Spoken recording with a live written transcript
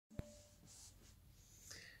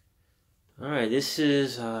Alright, this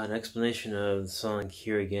is an explanation of the song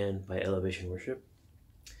Here Again by Elevation Worship.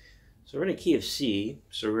 So we're in a key of C,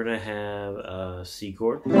 so we're going to have a C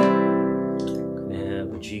chord, we're going to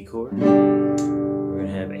have a G chord, we're going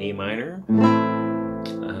to have A minor,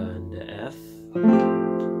 and F,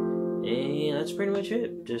 and that's pretty much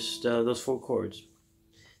it, just those four chords.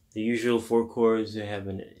 The usual four chords you have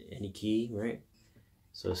in any key, right?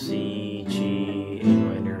 So C, G, A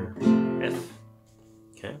minor, F.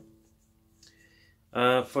 Okay.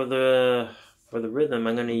 For the rhythm,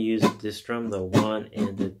 I'm going to use this drum, the 1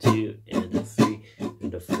 and the 2 and the 3 and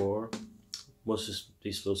the 4. Most of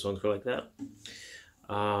these slow songs go like that.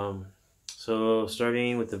 So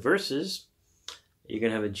starting with the verses, you're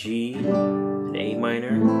going to have a G, an A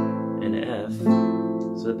minor, and an F.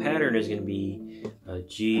 So the pattern is going to be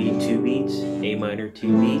G 2 beats, A minor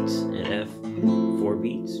 2 beats, and F 4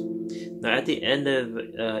 beats. Now at the end of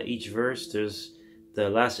each verse, there's the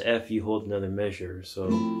last F, you hold another measure, so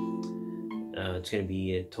it's going to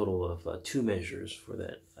be a total of 2 measures for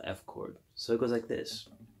that F chord. So it goes like this.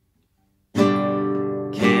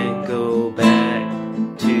 Can't go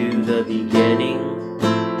back to the beginning.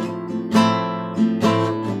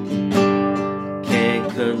 Can't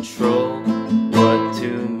control what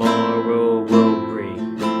tomorrow will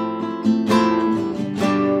bring.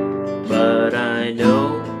 But I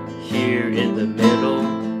know here in the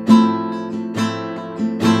middle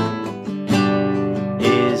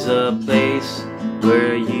a place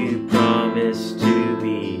where you promise to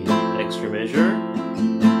be extra measure.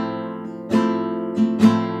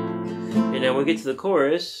 And now we get to the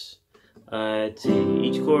chorus.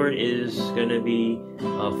 Each chord is going to be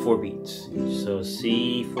 4 beats. So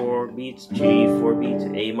C 4 beats, G 4 beats,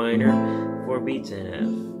 A minor 4 beats, and F.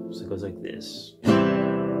 So it goes like this.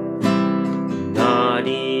 Not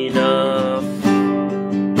enough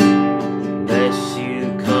lets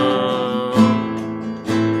you come.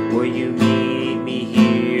 Will you meet me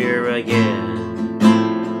here again?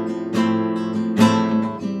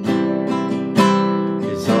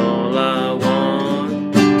 'Cause all I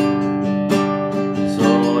want is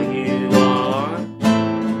all you are.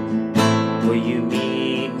 Will you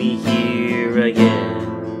meet me here again?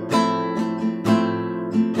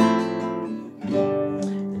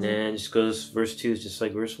 And then it just goes, verse 2 is just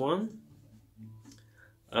like verse 1.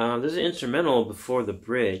 There's an instrumental before the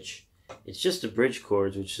bridge. It's just the bridge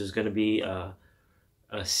chords, which is going to be a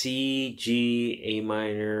C, G, A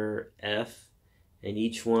minor, F, and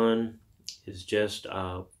each one is just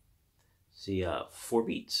 4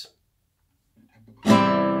 beats.